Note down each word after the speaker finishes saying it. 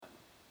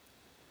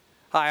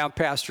Hi, I'm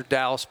Pastor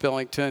Dallas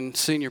Billington,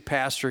 Senior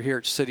Pastor here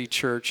at City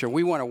Church, and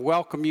we want to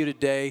welcome you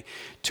today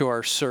to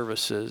our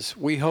services.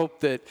 We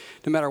hope that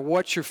no matter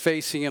what you're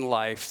facing in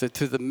life, that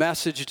through the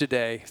message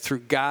today,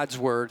 through God's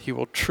Word, He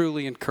will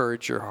truly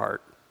encourage your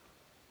heart.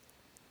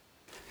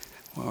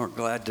 Well, we're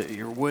glad that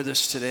you're with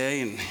us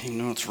today, and even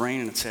though it's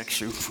raining, it's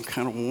actually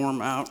kind of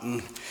warm out, and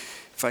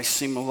if I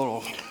seem a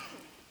little,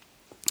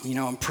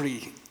 I'm a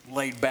pretty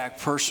laid-back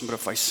person, but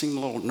if I seem a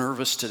little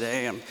nervous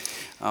today,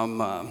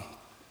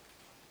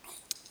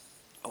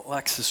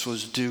 Alexis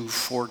was due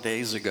 4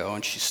 days ago,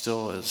 and she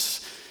still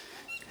is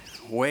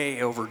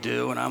way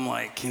overdue.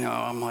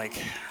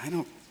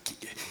 And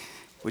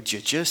would you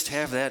just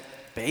have that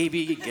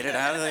baby, get it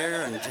out of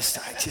there? And I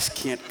just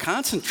can't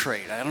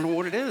concentrate. I don't know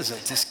what it is. I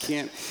just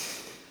can't.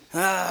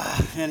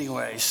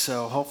 Anyway,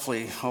 so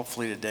hopefully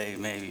today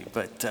maybe.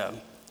 But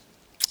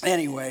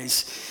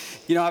anyways,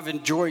 I've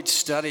enjoyed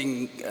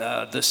studying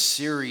this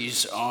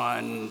series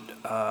on.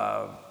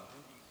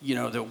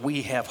 That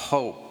we have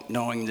hope,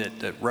 knowing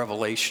that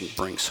Revelation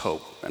brings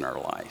hope in our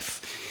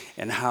life.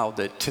 And how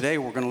that today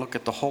we're going to look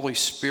at the Holy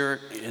Spirit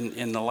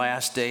in the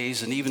last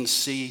days and even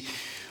see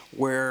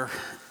where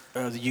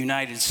the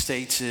United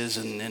States is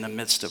in the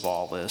midst of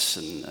all this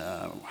and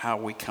how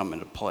we come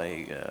into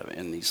play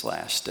in these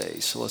last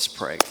days. So let's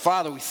pray.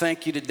 Father, we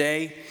thank you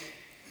today,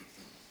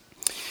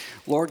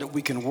 Lord, that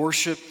we can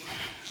worship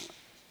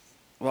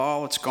with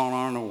all that's going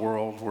on in the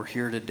world. We're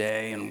here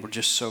today, and we're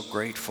just so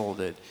grateful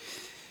that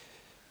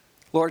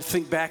Lord,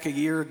 think back a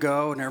year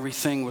ago and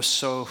everything was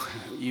so,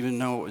 even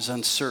though it was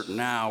uncertain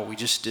now, we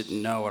just didn't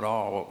know at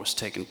all what was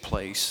taking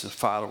place. So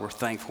Father, we're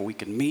thankful we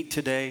can meet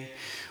today.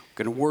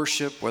 We're going to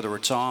worship, whether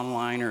it's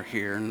online or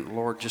here. And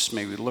Lord, just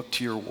may we look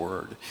to your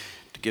word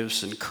to give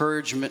us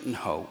encouragement and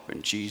hope.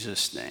 In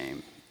Jesus'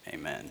 name,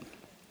 amen.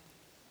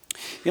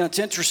 It's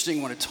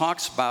interesting when it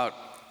talks about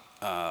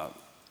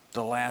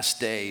the last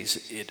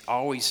days, it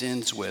always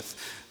ends with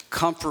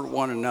comfort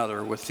one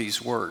another with these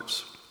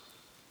words.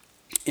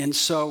 And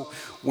so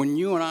when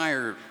you and I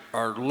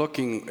are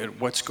looking at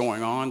what's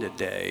going on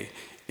today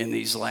in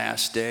these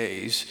last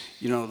days,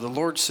 the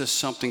Lord says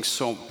something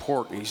so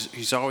important.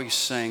 He's always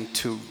saying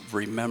to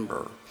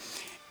remember,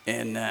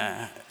 and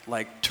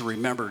to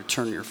remember to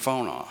turn your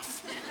phone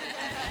off.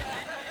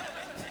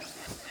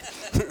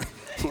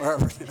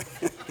 Wherever.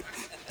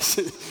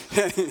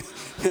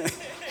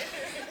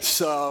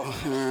 So, all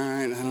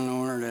right, I don't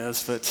know where it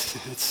is, but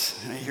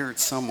I hear it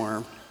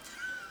somewhere.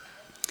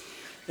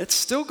 It's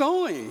still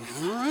going.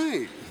 All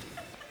right.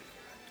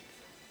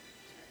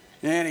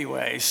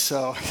 Anyway,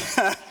 so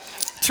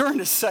turn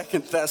to 2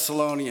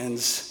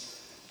 Thessalonians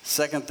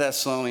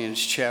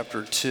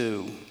chapter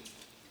 2,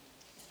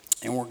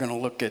 and we're going to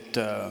look at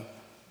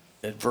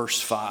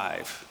verse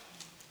 5.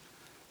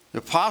 The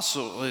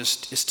apostle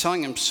is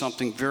telling him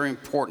something very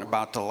important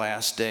about the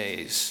last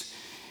days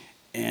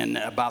and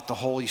about the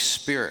Holy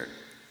Spirit.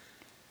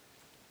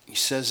 He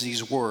says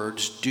these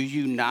words, "Do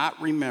you not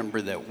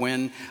remember that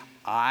when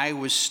I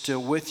was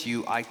still with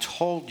you, I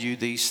told you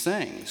these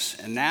things.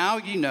 And now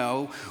you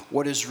know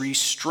what is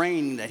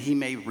restraining, that he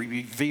may be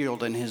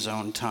revealed in his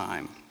own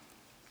time."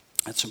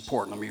 That's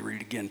important. Let me read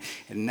it again.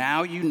 "And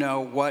now you know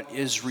what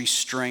is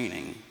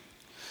restraining.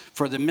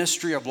 For the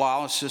mystery of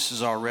lawlessness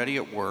is already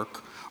at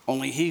work.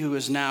 Only he who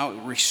is now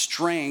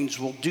restrained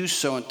will do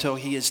so until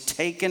he is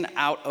taken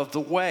out of the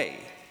way.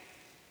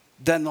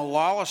 Then the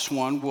lawless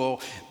one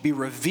will be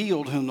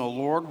revealed, whom the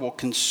Lord will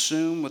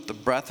consume with the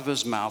breath of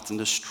his mouth and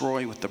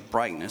destroy with the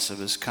brightness of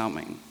his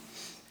coming."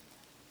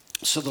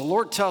 So the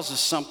Lord tells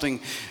us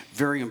something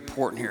very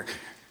important here.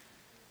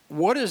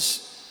 What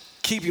is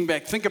keeping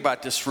back? Think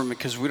about this for a minute,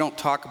 because we don't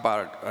talk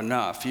about it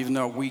enough. Even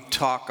though we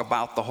talk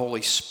about the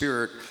Holy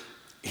Spirit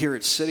here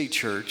at City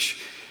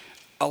Church,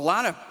 a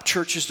lot of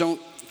churches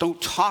don't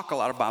talk a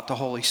lot about the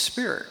Holy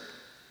Spirit.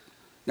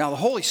 Now, the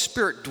Holy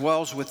Spirit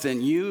dwells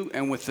within you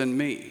and within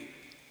me.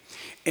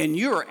 And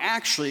you are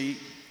actually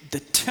the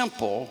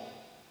temple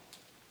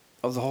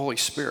of the Holy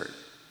Spirit.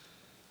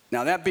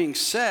 Now, that being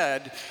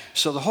said,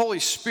 so the Holy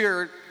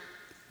Spirit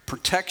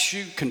protects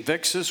you,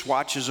 convicts us,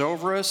 watches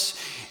over us,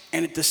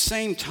 and at the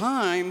same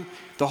time,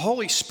 the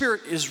Holy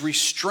Spirit is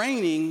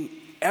restraining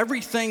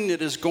everything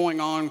that is going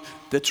on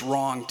that's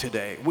wrong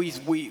today.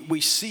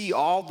 We see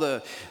all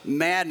the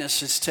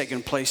madness that's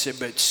taking place,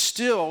 but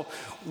still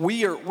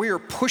we are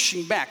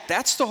pushing back.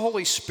 That's the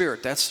Holy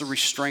Spirit. That's the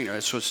restrainer.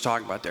 That's what it's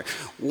talking about there.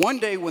 One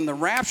day when the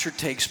rapture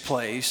takes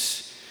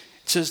place,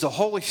 it says the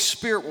Holy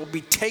Spirit will be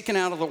taken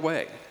out of the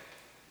way,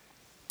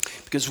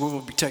 because we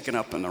will be taken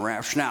up in the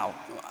rapture. Now,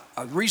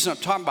 the reason I'm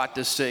talking about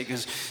this today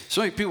is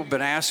so many people have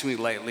been asking me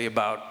lately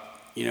about,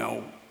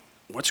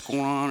 what's going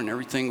on and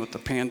everything with the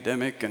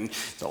pandemic and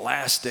the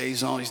last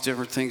days and all these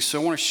different things.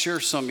 So I want to share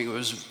something that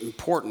was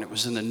important. It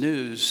was in the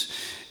news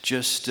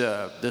just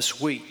this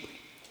week.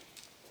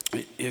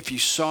 If you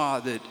saw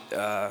that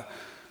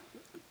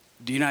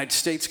the United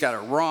States got it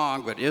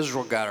wrong, but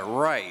Israel got it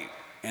right,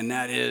 and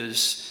that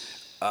is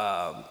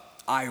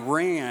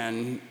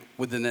Iran,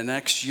 within the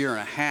next year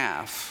and a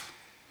half,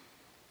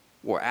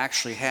 will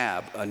actually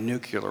have a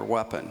nuclear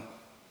weapon.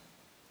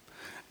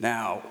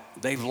 Now,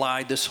 they've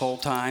lied this whole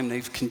time.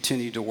 They've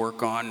continued to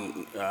work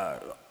on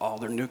all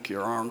their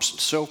nuclear arms and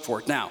so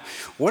forth. Now,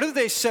 what have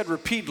they said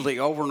repeatedly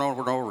over and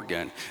over and over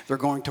again? They're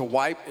going to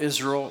wipe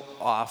Israel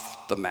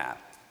off the map,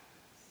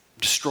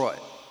 destroy it,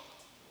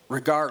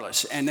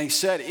 regardless. And they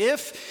said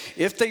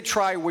if they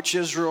try, which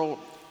Israel,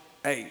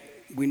 hey,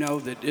 we know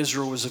that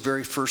Israel was the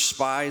very first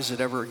spies that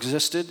ever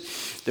existed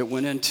that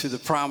went into the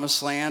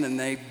promised land, and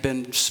they've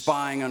been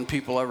spying on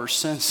people ever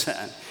since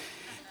then,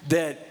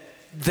 that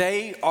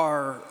they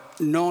are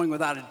knowing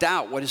without a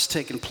doubt what has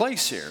taken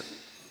place here.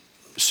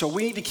 So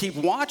we need to keep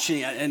watching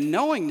it and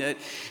knowing that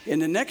in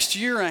the next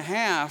year and a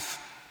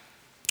half,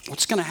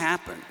 what's going to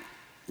happen?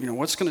 You know,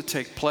 what's going to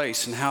take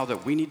place, and how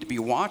that we need to be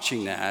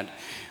watching that,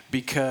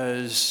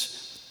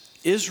 because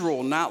Israel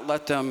will not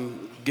let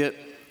them get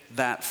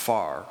that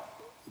far.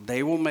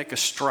 They will make a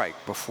strike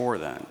before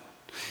then.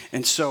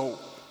 And so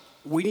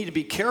we need to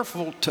be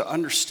careful to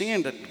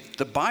understand that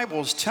the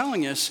Bible is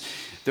telling us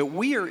that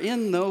we are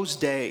in those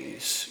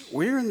days.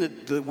 We're in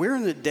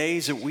the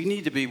days that we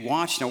need to be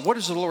watching. Now, what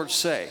does the Lord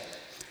say?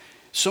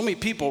 So many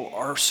people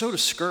are so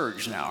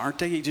discouraged now, aren't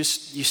they? You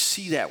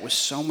see that with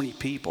so many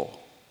people.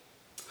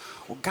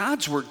 Well,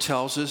 God's word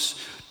tells us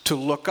to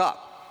look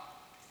up.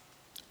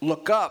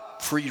 Look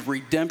up, for your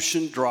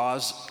redemption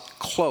draws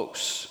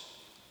close.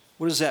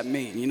 What does that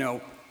mean? You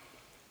know,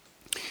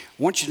 I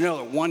want you to know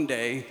that one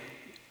day,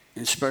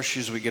 and especially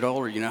as we get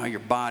older, you know how your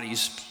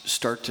bodies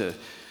start to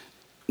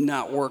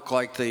not work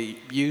like they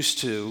used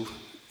to.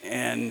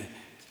 And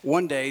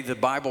one day the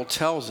Bible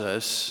tells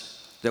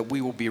us that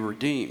we will be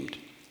redeemed.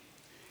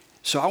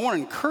 So I want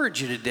to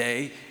encourage you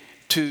today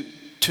to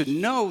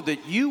know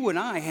that you and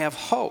I have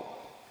hope,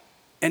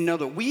 and know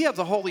that we have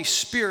the Holy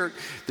Spirit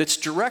that's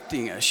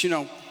directing us. You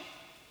know,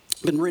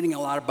 I've been reading a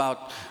lot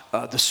about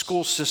the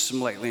school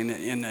system lately,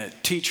 and the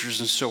teachers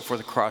and so forth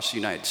across the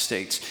United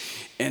States.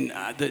 And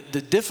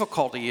the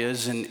difficulty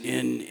is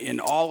in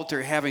all that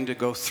they're having to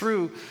go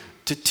through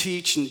to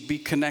teach and be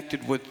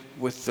connected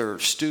with their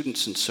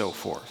students and so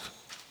forth.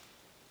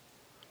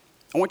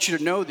 I want you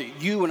to know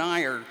that you and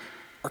I are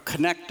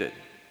connected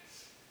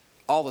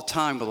all the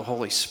time with the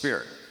Holy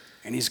Spirit.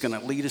 And he's going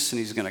to lead us and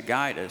he's going to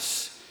guide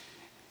us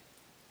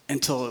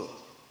until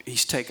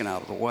he's taken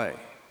out of the way.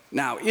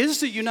 Now, is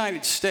the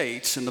United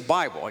States in the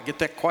Bible? I get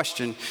that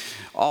question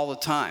all the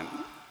time.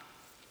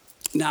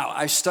 Now,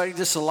 I studied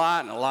this a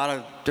lot, and a lot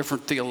of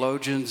different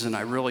theologians, and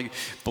I really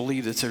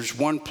believe that there's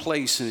one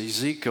place in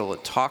Ezekiel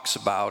that talks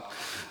about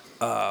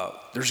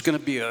there's going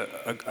to be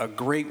a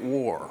great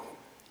war.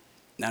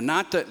 Now,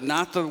 not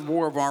the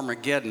war of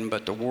Armageddon,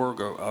 but the war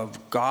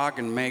of Gog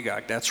and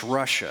Magog. That's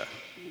Russia.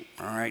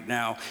 All right.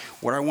 Now,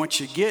 what I want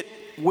you to get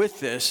with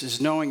this is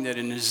knowing that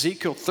in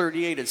Ezekiel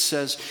 38 it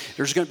says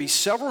there's going to be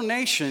several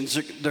nations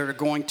that are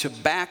going to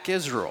back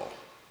Israel.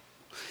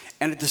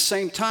 And at the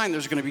same time,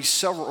 there's going to be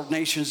several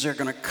nations that are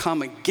going to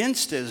come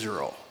against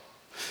Israel.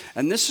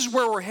 And this is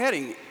where we're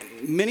heading.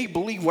 Many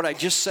believe what I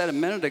just said a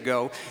minute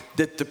ago,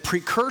 that the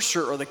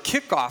precursor or the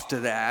kickoff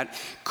to that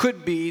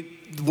could be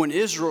when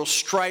Israel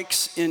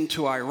strikes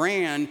into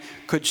Iran,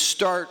 could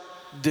start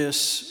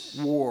this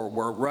war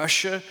where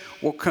Russia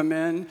will come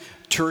in,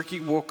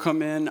 Turkey will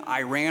come in,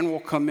 Iran will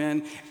come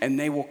in, and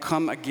they will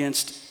come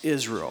against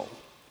Israel.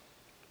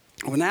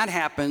 When that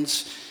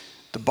happens,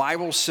 the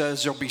Bible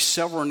says there'll be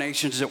several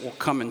nations that will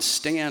come and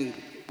stand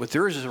with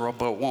Israel,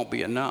 but it won't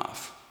be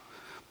enough.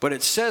 But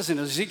it says in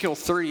Ezekiel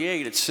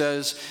 38, it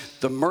says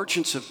the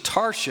merchants of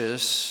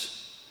Tarshish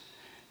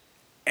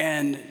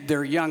and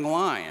their young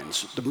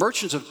lions. The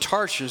merchants of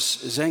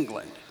Tarshish is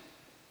England.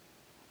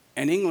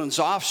 And England's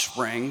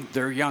offspring,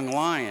 their young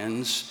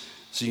lions,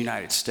 is the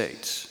United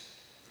States.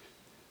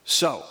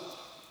 So,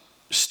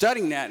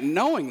 studying that and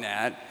knowing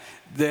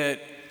that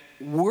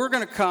we're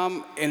going to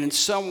come and in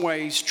some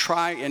ways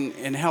try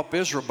and help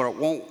Israel, but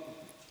it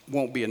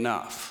won't be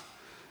enough.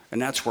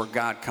 And that's where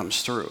God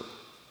comes through.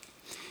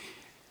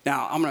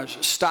 Now, I'm going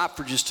to stop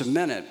for just a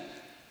minute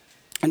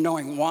and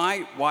knowing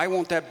why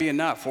won't that be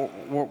enough?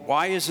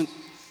 Why isn't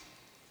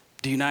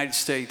the United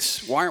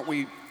States, why aren't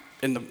we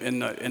in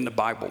the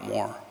Bible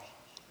more?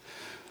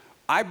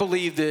 I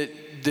believe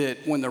that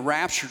when the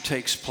rapture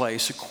takes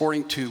place,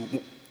 according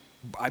to,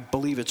 I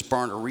believe it's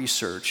Barna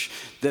Research,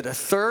 that a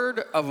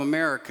third of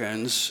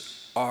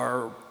Americans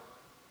are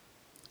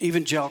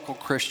evangelical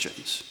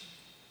Christians.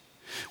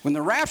 When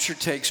the rapture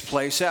takes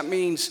place, that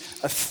means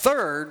a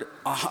third,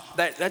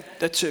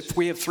 that's if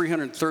we have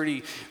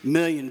 330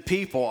 million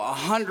people,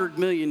 100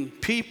 million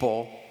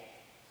people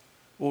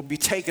will be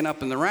taken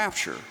up in the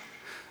rapture.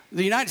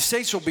 The United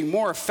States will be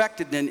more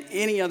affected than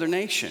any other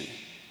nation.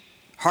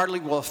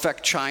 Hardly will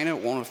affect China.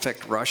 It won't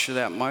affect Russia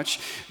that much.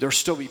 There'll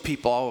still be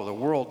people all over the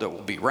world that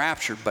will be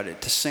raptured, but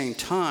at the same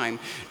time,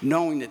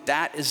 knowing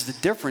that is the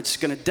difference,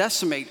 it's going to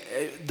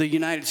decimate the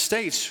United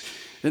States.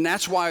 And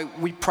that's why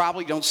we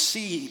probably don't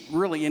see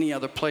really any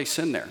other place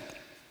in there.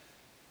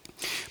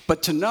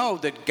 But to know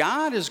that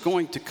God is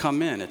going to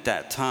come in at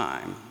that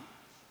time,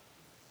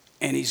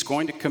 and he's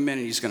going to come in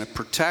and he's going to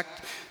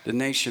protect the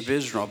nation of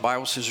Israel. The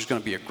Bible says there's going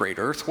to be a great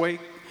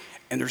earthquake,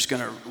 and there's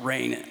going to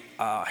rain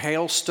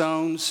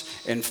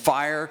hailstones and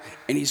fire,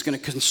 and he's going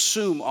to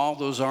consume all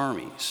those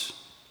armies.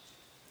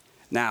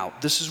 Now,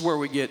 this is where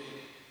we get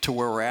to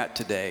where we're at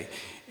today,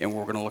 and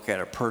we're going to look at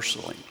it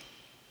personally.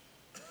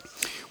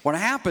 What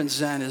happens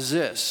then is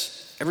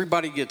this.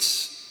 Everybody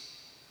gets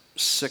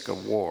sick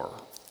of war.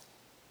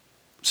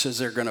 It says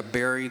they're going to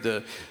bury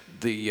the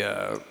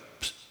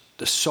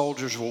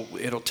soldiers.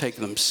 It'll take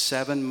them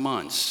 7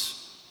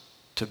 months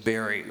to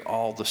bury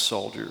all the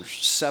soldiers.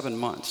 7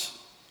 months.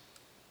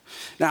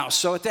 Now,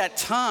 so at that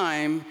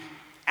time,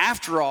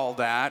 after all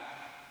that,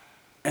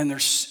 and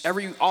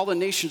all the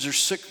nations are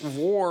sick of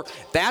war,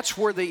 that's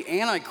where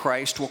the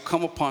Antichrist will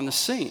come upon the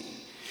scene.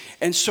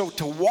 And so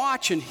to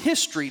watch in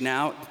history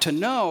now, to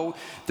know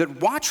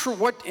that watch for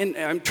what, and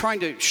I'm trying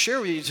to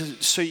share with you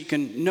so you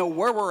can know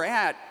where we're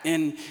at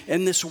in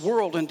this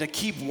world, and to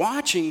keep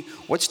watching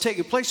what's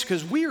taking place,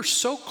 because we are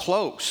so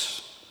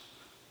close.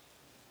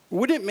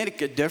 Wouldn't it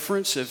make a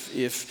difference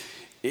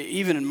if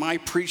even in my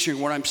preaching,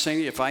 what I'm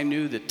saying, if I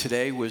knew that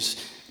today was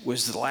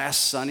the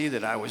last Sunday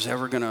that I was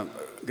ever going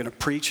to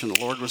preach, and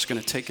the Lord was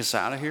going to take us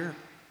out of here?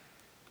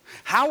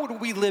 How would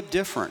we live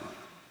different?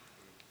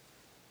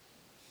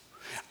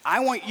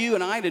 I want you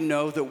and I to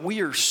know that we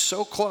are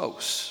so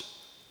close,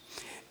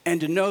 and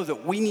to know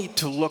that we need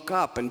to look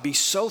up and be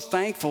so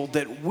thankful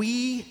that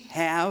we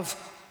have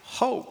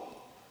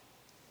hope.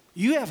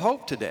 You have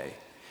hope today.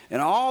 And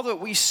all that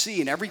we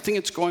see and everything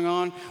that's going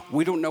on,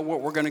 we don't know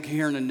what we're going to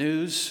hear in the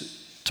news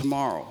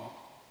tomorrow.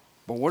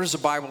 But what does the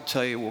Bible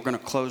tell you? We're going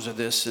to close with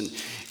this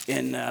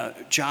in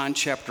John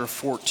chapter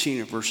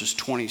 14, verses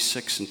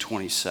 26 and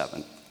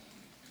 27.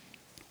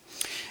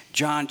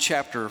 John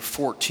chapter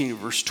 14,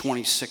 verse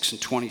 26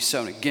 and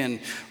 27. Again,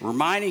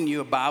 reminding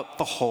you about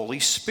the Holy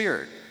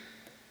Spirit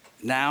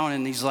now and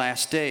in these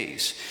last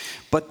days.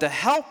 But the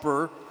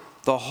Helper,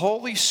 the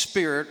Holy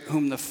Spirit,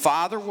 whom the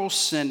Father will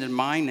send in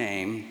my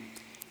name,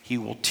 he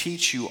will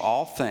teach you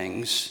all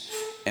things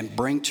and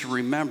bring to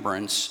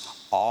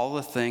remembrance all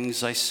the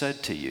things I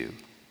said to you.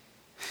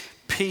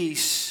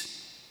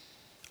 Peace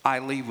I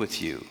leave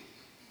with you.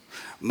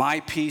 My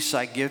peace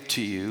I give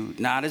to you,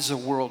 not as the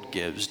world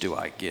gives do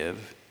I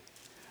give.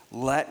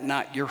 Let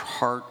not your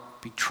heart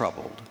be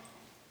troubled,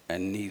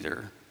 and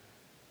neither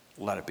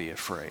let it be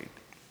afraid.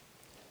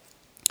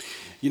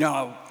 You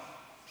know,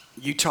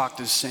 you talk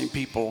to the same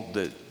people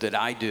that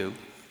I do,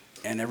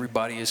 and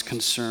everybody is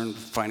concerned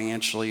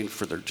financially and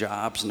for their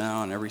jobs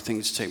now, and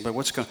everything's taken. But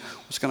what's going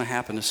to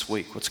happen this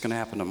week? What's going to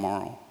happen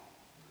tomorrow?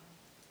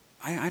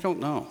 I don't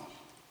know.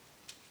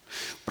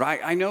 But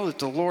I know that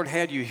the Lord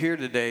had you here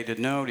today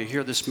to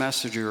hear this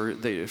message, or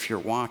if you're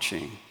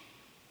watching,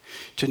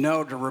 to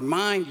know, to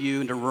remind you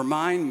and to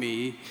remind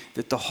me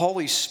that the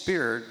Holy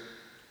Spirit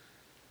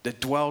that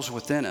dwells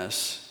within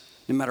us,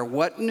 no matter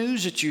what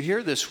news that you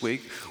hear this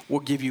week, will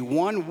give you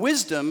one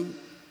wisdom,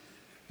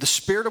 the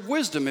spirit of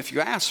wisdom if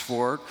you ask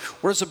for it.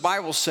 What does the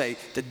Bible say?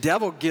 The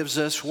devil gives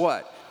us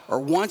what?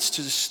 Or wants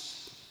to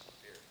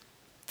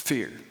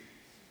fear.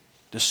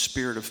 The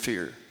spirit of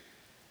fear.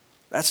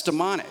 That's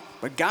demonic.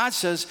 But God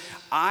says,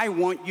 I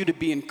want you to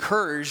be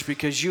encouraged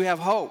because you have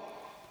hope.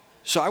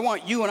 So I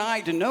want you and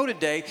I to know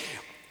today,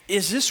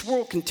 as this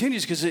world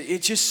continues, because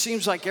it just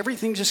seems like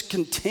everything just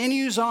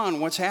continues on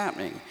what's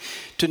happening,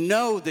 to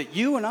know that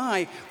you and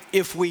I,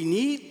 if we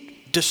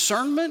need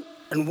discernment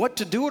and what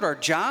to do at our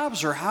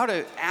jobs or how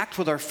to act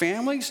with our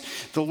families,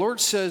 the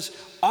Lord says,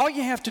 all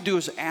you have to do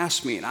is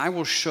ask me and I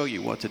will show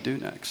you what to do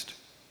next.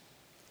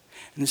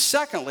 And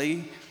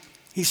secondly,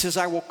 he says,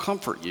 I will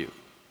comfort you.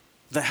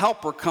 The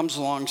Helper comes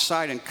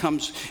alongside and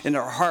comes in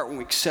our heart when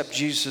we accept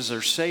Jesus as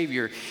our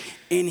Savior,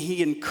 and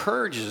he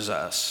encourages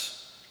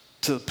us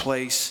to the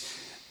place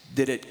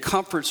that it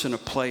comforts in a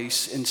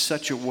place in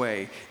such a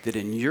way that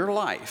in your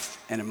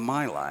life and in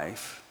my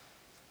life,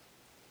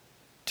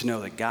 to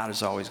know that God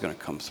is always going to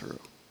come through.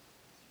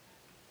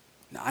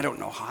 Now, I don't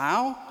know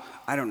how,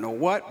 I don't know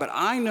what, but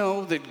I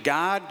know that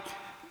God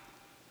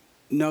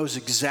knows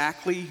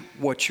exactly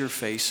what you're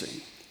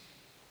facing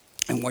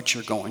and what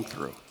you're going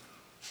through.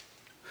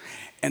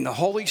 And the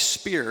Holy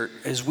Spirit,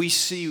 as we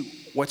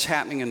see what's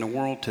happening in the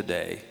world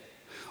today,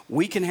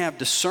 we can have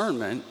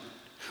discernment.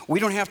 We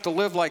don't have to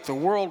live like the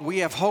world. We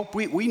have hope.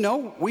 We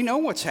know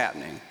what's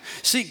happening.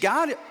 See,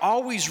 God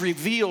always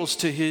reveals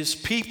to his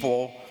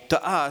people,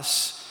 to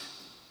us,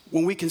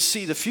 when we can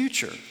see the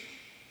future,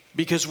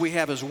 because we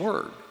have his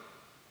word.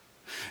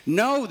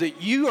 Know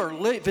that you are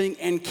living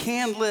and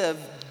can live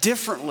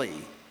differently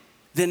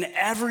than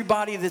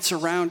everybody that's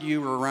around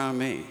you or around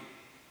me.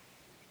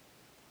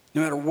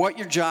 No matter what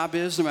your job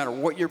is, no matter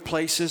what your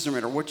place is, no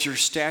matter what your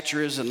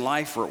stature is in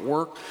life or at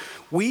work,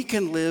 we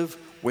can live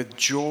with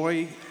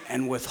joy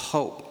and with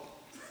hope.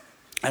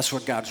 That's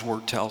what God's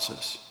word tells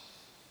us.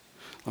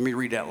 Let me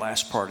read that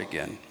last part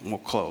again, and we'll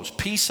close.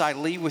 Peace I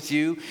leave with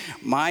you,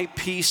 my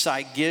peace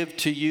I give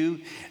to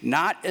you.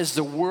 Not as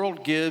the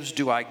world gives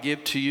do I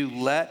give to you.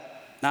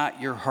 Let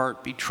not your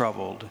heart be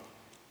troubled,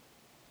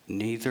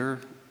 neither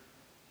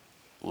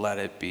let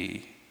it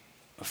be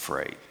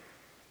afraid.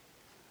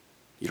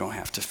 You don't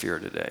have to fear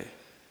today.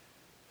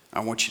 I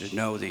want you to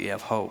know that you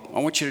have hope. I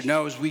want you to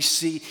know as we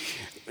see,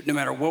 no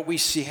matter what we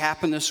see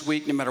happen this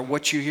week, no matter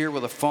what you hear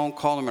with a phone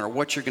call, no matter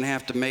what you're going to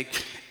have to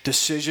make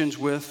decisions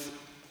with,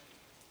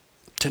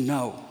 to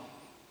know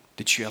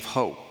that you have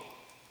hope.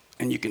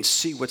 And you can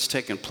see what's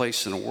taking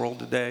place in the world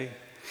today.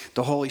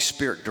 The Holy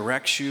Spirit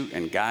directs you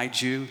and guides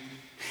you.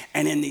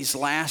 And in these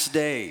last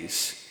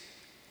days,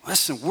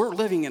 listen, we're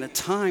living in a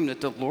time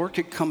that the Lord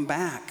could come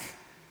back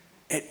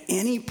at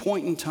any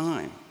point in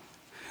time.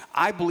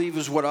 I believe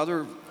is what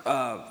other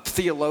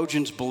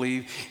theologians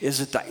believe, is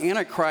that the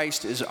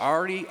Antichrist is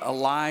already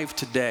alive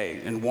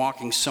today and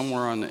walking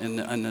somewhere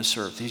on this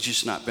earth. He's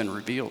just not been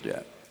revealed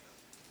yet.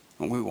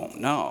 And we won't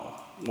know.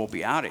 We'll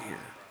be out of here.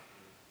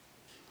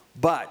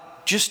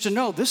 But just to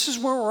know, this is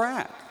where we're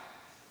at.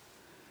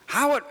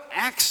 How it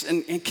acts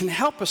and can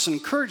help us and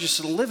encourage us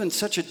to live in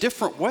such a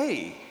different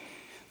way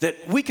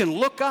that we can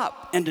look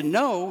up and to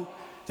know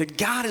that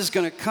God is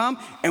going to come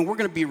and we're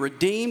going to be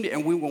redeemed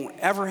and we won't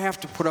ever have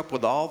to put up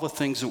with all the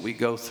things that we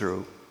go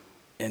through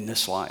in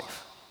this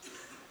life.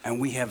 And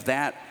we have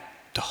that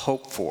to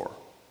hope for.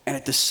 And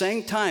at the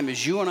same time,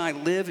 as you and I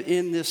live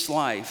in this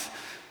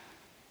life,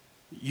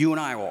 you and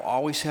I will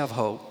always have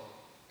hope.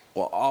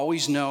 We'll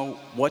always know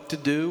what to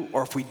do.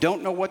 Or if we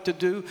don't know what to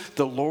do,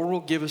 the Lord will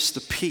give us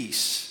the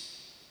peace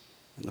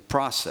in the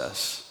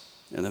process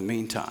in the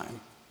meantime.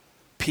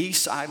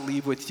 Peace I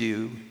leave with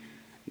you,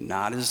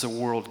 not as the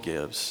world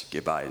gives,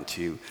 give I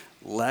unto you.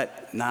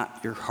 Let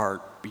not your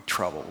heart be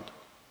troubled,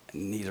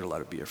 and neither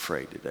let it be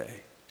afraid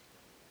today.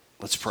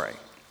 Let's pray.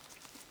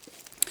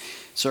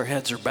 So our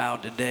heads are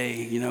bowed today.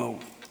 You know,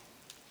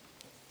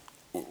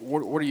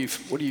 what are you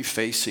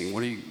facing?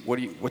 What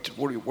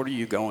are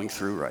you going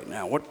through right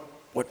now?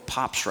 What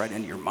pops right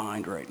into your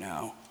mind right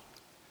now?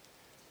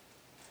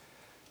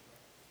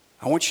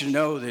 I want you to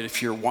know that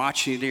if you're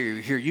watching it or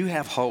you're here, you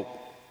have hope.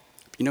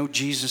 If you know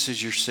Jesus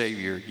is your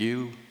Savior,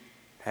 you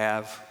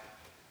have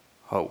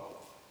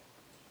hope.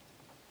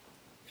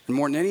 And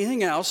more than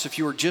anything else, if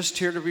you were just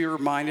here to be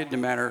reminded, no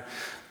matter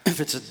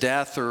if it's a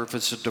death or if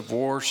it's a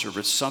divorce or if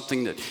it's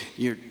something that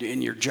you're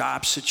in your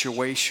job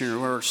situation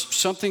or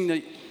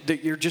something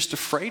that you're just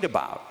afraid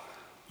about,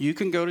 you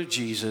can go to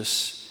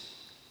Jesus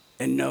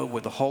and know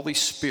with the Holy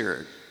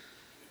Spirit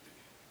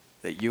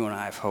that you and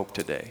I have hope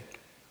today.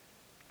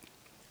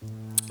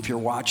 If you're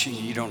watching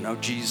and you don't know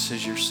Jesus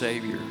as your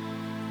Savior,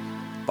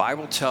 the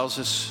Bible tells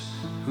us,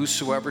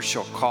 whosoever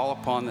shall call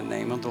upon the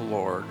name of the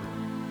Lord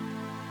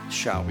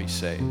shall be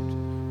saved.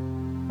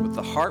 With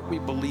the heart we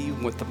believe,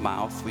 and with the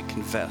mouth we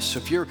confess. So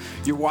if you're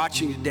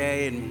watching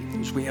today, and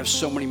as we have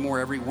so many more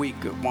every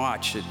week that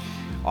watch, it,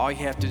 all you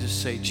have to do is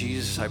say,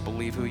 Jesus, I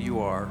believe who you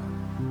are,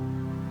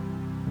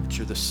 that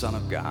you're the Son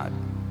of God,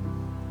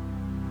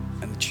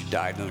 and that you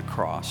died on the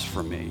cross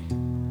for me.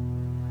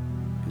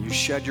 And you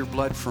shed your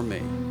blood for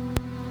me.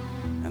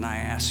 And I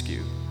ask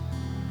you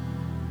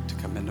to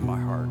come into my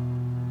heart,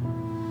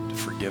 to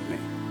forgive me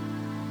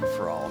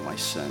for all of my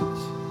sins.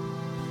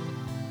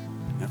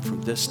 And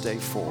from this day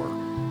forward,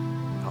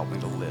 help me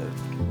to live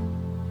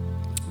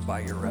by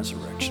your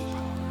resurrection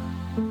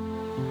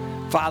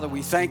power. Father,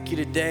 we thank you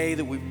today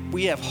that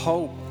we have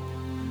hope.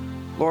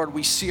 Lord,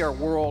 we see our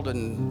world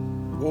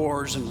in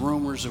wars and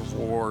rumors of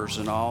wars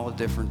and all the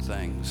different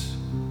things.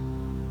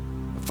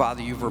 But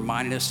Father, you've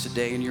reminded us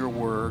today in your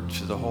word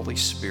through the Holy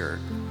Spirit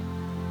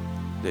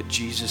that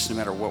Jesus, no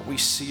matter what we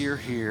see or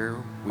hear,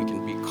 we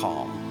can be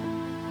calm.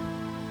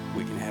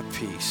 We can have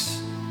peace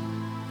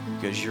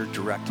because you're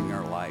directing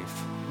our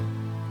life.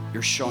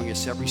 You're showing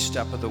us every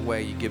step of the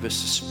way. You give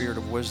us the spirit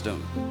of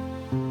wisdom.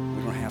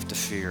 We don't have to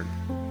fear.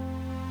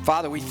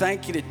 Father, we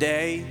thank you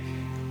today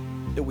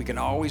that we can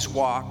always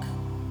walk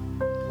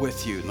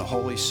with you, and the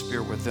Holy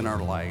Spirit within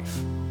our life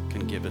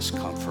can give us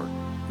comfort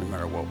no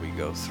matter what we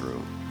go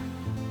through.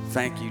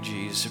 Thank you,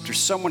 Jesus. If there's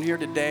someone here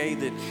today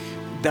that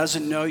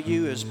doesn't know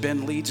you, as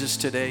Ben leads us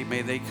today,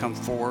 may they come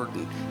forward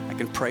and I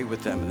can pray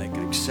with them and they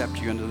can accept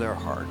you into their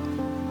heart.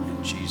 In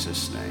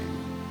Jesus'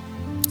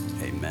 name,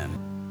 amen.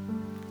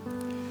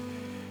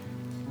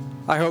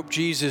 I hope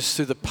Jesus,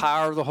 through the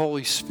power of the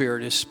Holy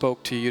Spirit, has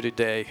spoke to you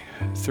today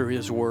through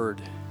his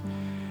word.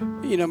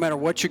 No matter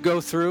what you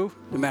go through,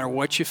 no matter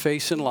what you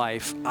face in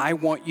life, I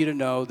want you to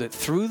know that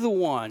through the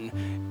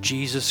one,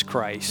 Jesus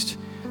Christ,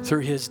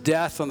 through his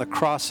death on the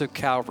cross of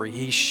Calvary,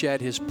 he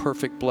shed his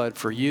perfect blood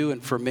for you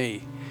and for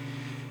me.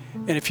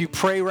 And if you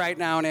pray right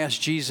now and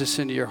ask Jesus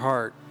into your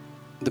heart,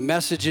 the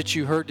message that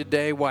you heard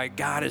today, why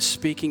God is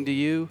speaking to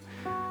you,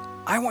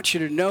 I want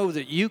you to know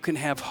that you can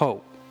have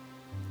hope.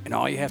 And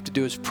all you have to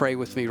do is pray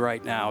with me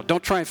right now.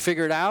 Don't try and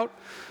figure it out.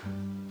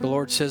 The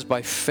Lord says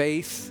by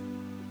faith,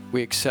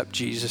 we accept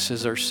Jesus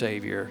as our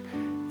Savior,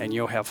 and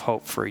you'll have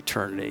hope for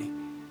eternity.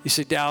 You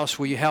say, Dallas,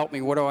 will you help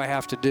me? What do I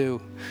have to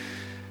do?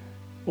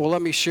 Well,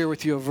 let me share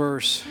with you a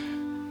verse.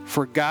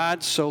 For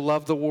God so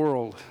loved the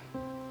world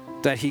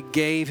that he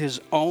gave his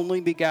only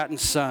begotten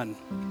Son,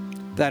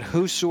 that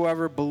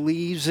whosoever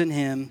believes in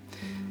him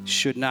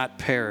should not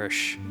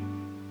perish,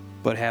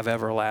 but have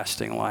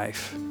everlasting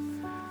life.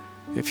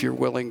 If you're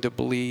willing to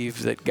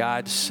believe that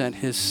God sent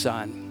his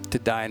Son to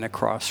die on the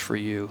cross for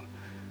you,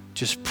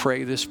 just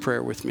pray this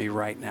prayer with me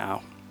right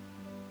now.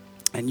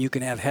 And you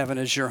can have heaven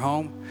as your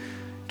home.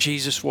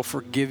 Jesus will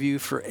forgive you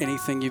for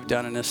anything you've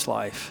done in this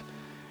life.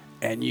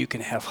 And you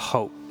can have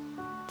hope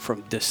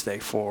from this day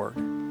forward.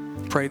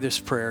 Pray this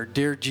prayer.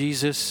 Dear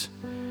Jesus,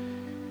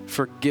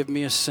 forgive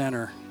me a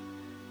sinner.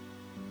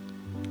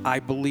 I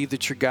believe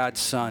that you're God's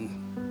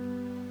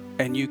son.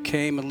 And you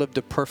came and lived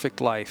a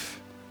perfect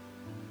life.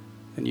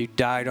 And you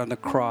died on the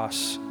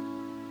cross.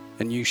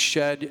 And you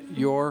shed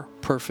your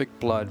perfect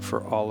blood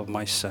for all of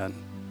my sin.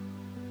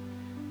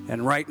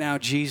 And right now,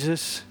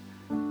 Jesus,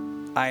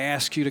 I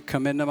ask you to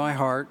come into my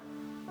heart,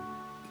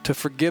 to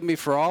forgive me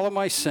for all of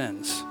my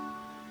sins,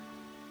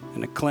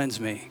 and to cleanse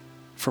me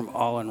from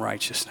all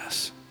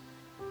unrighteousness.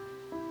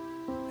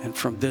 And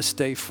from this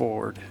day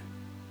forward,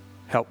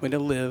 help me to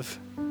live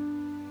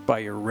by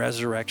your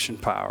resurrection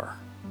power.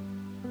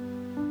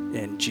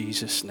 In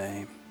Jesus'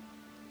 name.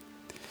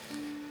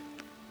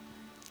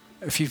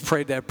 If you've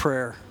prayed that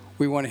prayer,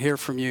 we want to hear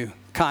from you.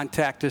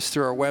 Contact us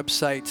through our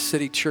website,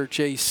 City Church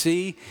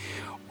AC,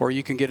 or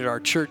you can get it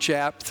our church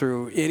app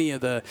through any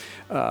of the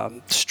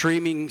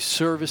streaming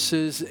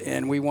services,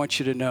 and we want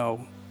you to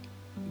know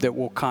that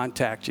we'll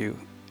contact you.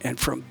 And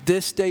from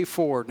this day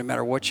forward, no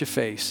matter what you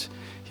face,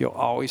 you'll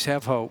always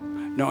have hope,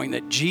 knowing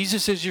that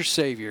Jesus is your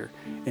Savior,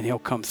 and He'll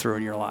come through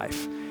in your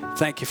life.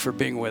 Thank you for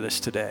being with us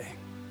today.